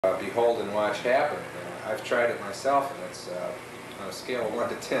behold and watch happen. I've tried it myself, and it's on a scale of 1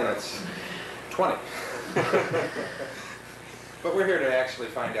 to 10, it's 20. But we're here to actually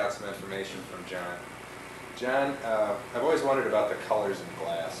find out some information from John. John, I've always wondered about the colors in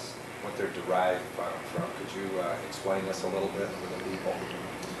glass, what they're derived from. Could you explain this a little bit for the people?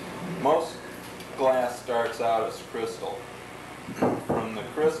 Most glass starts out as crystal. From the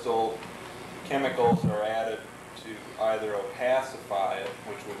crystal, chemicals are added to either opacify it,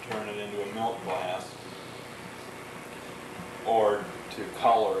 which would turn it into a milk glass, or to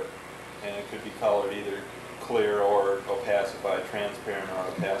color it. And it could be colored either clear or opacified, transparent or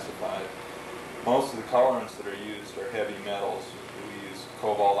opacified. Most of the colorants that are used are heavy metals. We use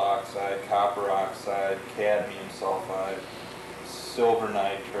cobalt oxide, copper oxide, cadmium sulfide, silver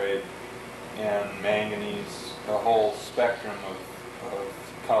nitrate, and manganese. A whole spectrum of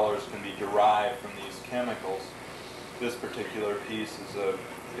colors can be derived from these chemicals. This particular piece is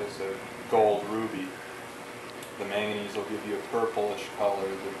a gold ruby. The manganese will give you a purplish color,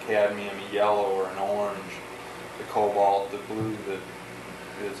 the cadmium a yellow or an orange, the cobalt, the blue that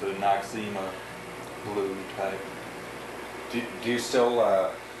is a Noxema blue type. Do you still,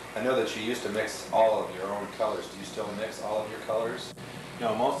 I know that you used to mix all of your own colors. Do you still mix all of your colors?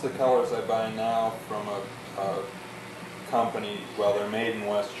 No, most of the colors I buy now from a company, well, they're made in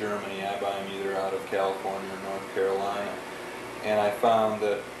West Germany. I buy them either out of California or North Carolina. And I found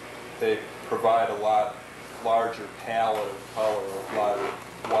that they provide a lot larger palette of color, a lot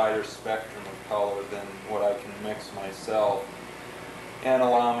wider spectrum of color than what I can mix myself, and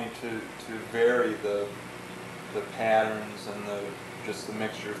allow me to vary the patterns and just the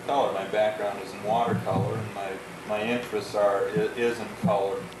mixture of color. My background is in watercolor, and my interests is in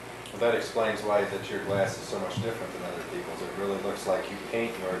color. Well, that explains why that your glass is so much different than other people's. It really looks like you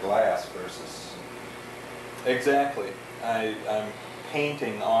paint your glass versus... Exactly. I'm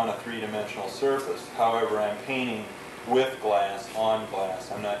painting on a three-dimensional surface. However, I'm painting with glass on glass.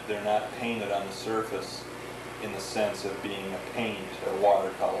 They're not painted on the surface in the sense of being a paint, a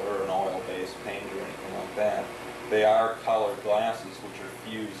watercolor, or an oil-based paint, or anything like that. They are colored glasses which are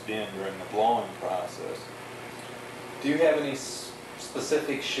fused in during the blowing process. Do you have any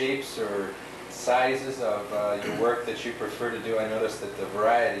specific shapes or sizes of your work that you prefer to do? I noticed that the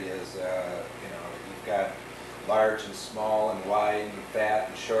variety is, you've got large and small and wide and fat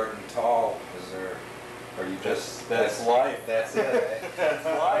and short and tall. Or you just... That's life. That's it, eh? That's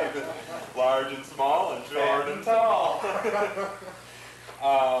life. Large and small and short and tall.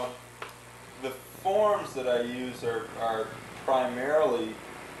 The forms that I use are primarily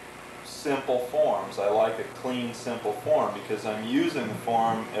simple forms. I like a clean, simple form because I'm using the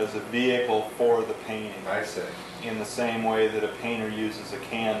form as a vehicle for the painting. I see. In the same way that a painter uses a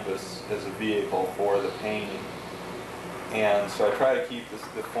canvas as a vehicle for the painting. And so I try to keep the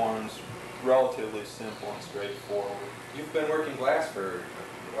forms relatively simple and straightforward. You've been working glass for,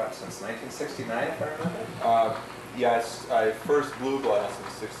 what, since 1969, if I remember? Yes, I first blew glass in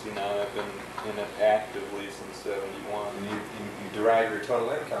 '69. I've been in it actively since '71. And you derive your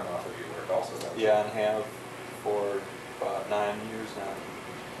total income off of your work also, don't you? Yeah, and have for about 9 years now.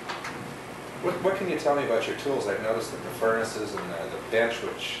 What can you tell me about your tools? I've noticed that the furnaces and the bench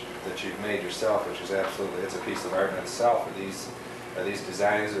that you've made yourself, which is absolutely, it's a piece of art in itself. Are these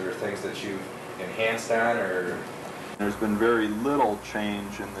designs or things that you've enhanced on, or? There's been very little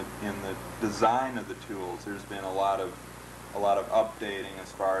change in the design of the tools. There's been a lot of updating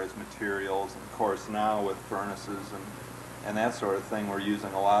as far as materials, and of course now with furnaces and that sort of thing, we're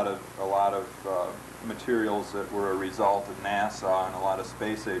using a lot of materials that were a result of NASA and a lot of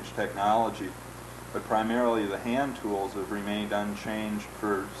space age technology. But primarily the hand tools have remained unchanged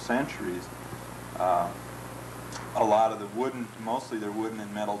for centuries. A lot of the wooden, mostly they're wooden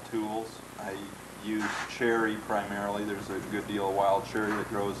and metal tools. I use cherry primarily. There's a good deal of wild cherry that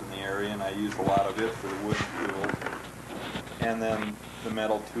grows in the area, and I use a lot of it for the wooden tools. And then the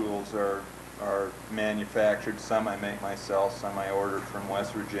metal tools are manufactured. Some I make myself, some I ordered from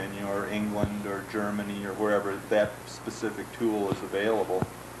West Virginia or England or Germany or wherever that specific tool is available.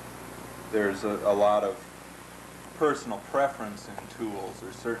 There's a lot of personal preference in tools.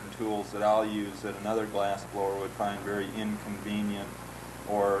 There's certain tools that I'll use that another glass blower would find very inconvenient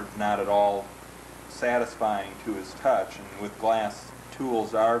or not at all satisfying to his touch. And with glass,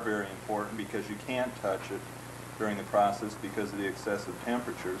 tools are very important because you can't touch it during the process because of the excessive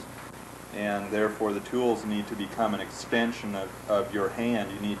temperatures. And therefore the tools need to become an extension of your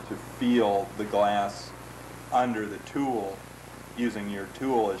hand. You need to feel the glass under the tool using your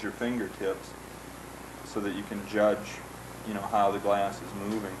tool as your fingertips so that you can judge you know, how the glass is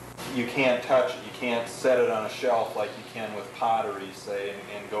moving. You can't touch it. You can't set it on a shelf like you can with pottery, say,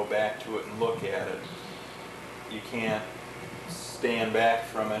 and go back to it and look at it. You can't stand back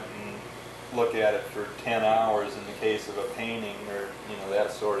from it and look at it for 10 hours in the case of a painting or, you know,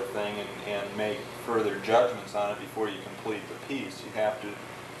 that sort of thing, and make further judgments on it before you complete the piece. You have to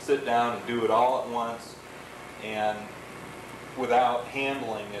sit down and do it all at once, and without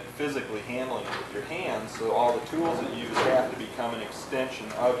handling it, physically handling it with your hands, so all the tools that you use have to become an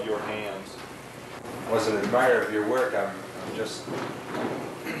extension of your hands. Was an admirer of your work. I'm just,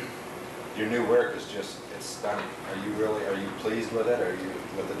 your new work is just, it's stunning. Are you pleased with it? Are you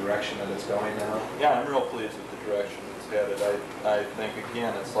with the direction that it's going now? Yeah, I'm real pleased with the direction it's headed. I think,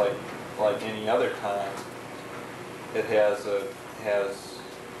 again, it's like any other time. It has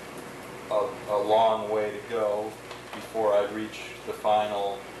a long way to go before I reach the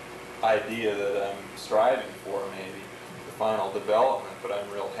final idea that I'm striving for, maybe the final development. But I'm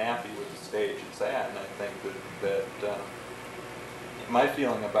real happy with the stage it's at, and I think that my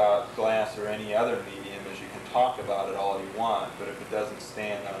feeling about glass or any other medium is you can talk about it all you want, but if it doesn't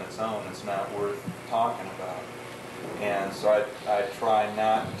stand on its own, it's not worth talking about. And so I try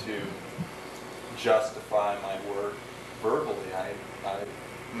not to justify my work verbally. I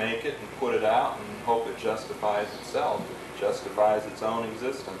make it and put it out and hope it justifies itself. It justifies its own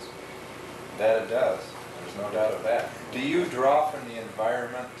existence. That it does. There's no doubt of that. Do you draw from the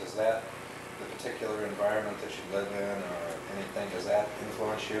environment? Does that, the particular environment that you live in or anything, does that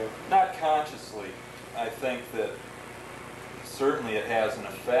influence you? Not consciously. I think that certainly it has an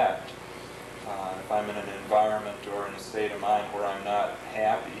effect. If I'm in an environment or in a state of mind where I'm not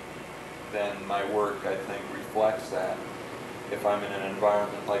happy, then my work, I think, reflects that. If I'm in an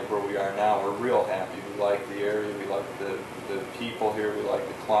environment like where we are now, we're real happy. We like the area, we like the people here, we like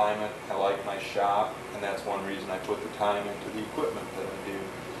the climate, I like my shop, and that's one reason I put the time into the equipment that I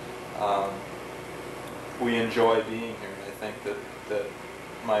do. We enjoy being here, and I think that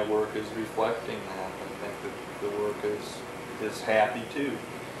my work is reflecting that. I think that the work is happy too.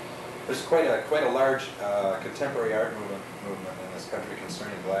 There's quite a large contemporary art movement in this country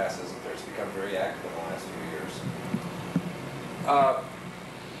concerning glass, isn't there? It's become very active in the last few years.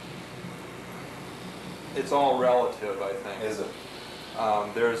 It's all relative, I think. Is it?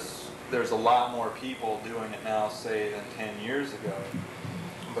 There's a lot more people doing it now, say, than 10 years ago.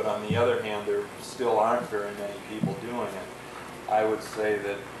 But on the other hand, there still aren't very many people doing it. I would say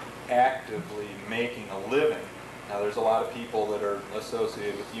that actively making a living. Now, there's a lot of people that are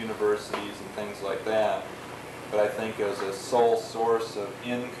associated with universities and things like that. But I think as a sole source of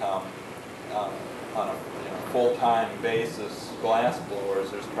income on a full-time basis, glass blowers,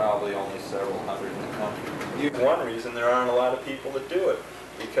 there's probably only several hundred in the country. One reason there aren't a lot of people that do it,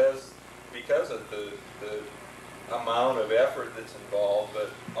 because of the amount of effort that's involved,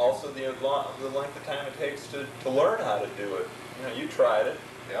 but also the length of time it takes to learn how to do it. You know, you tried it.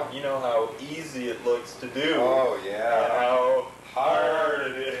 Yeah. You know how easy it looks to do. Oh, yeah. And how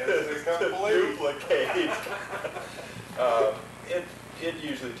hard it is to duplicate. It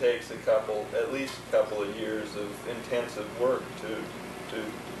usually takes at least a couple of years of intensive work to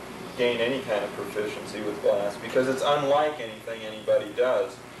gain any kind of proficiency with glass, because it's unlike anything anybody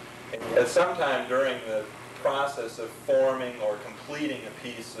does. And sometime during the process of forming or completing a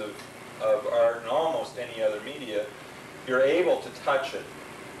piece of art in almost any other media, you're able to touch it.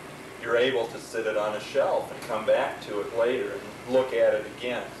 You're able to sit it on a shelf and come back to it later and look at it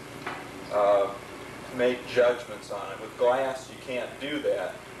again. Make judgments on it. With glass, you can't do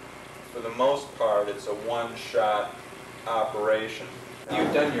that. For the most part, it's a one-shot operation.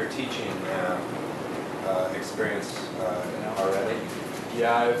 You've done your teaching experience already?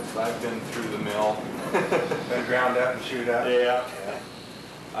 Yeah, I've been through the mill. Been ground up and chewed up? Yeah.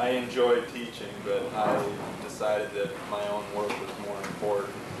 I enjoyed teaching, but I decided that my own work was more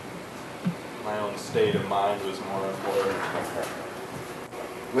important. My own state of mind was more important.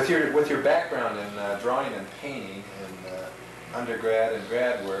 With your background in drawing and painting in undergrad and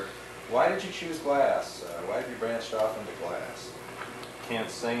grad work, why did you choose glass? Why have you branched off into glass? Can't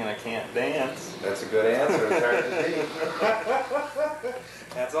sing and I can't dance. That's a good answer. It's hard to beat.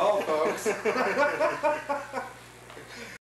 That's all, folks.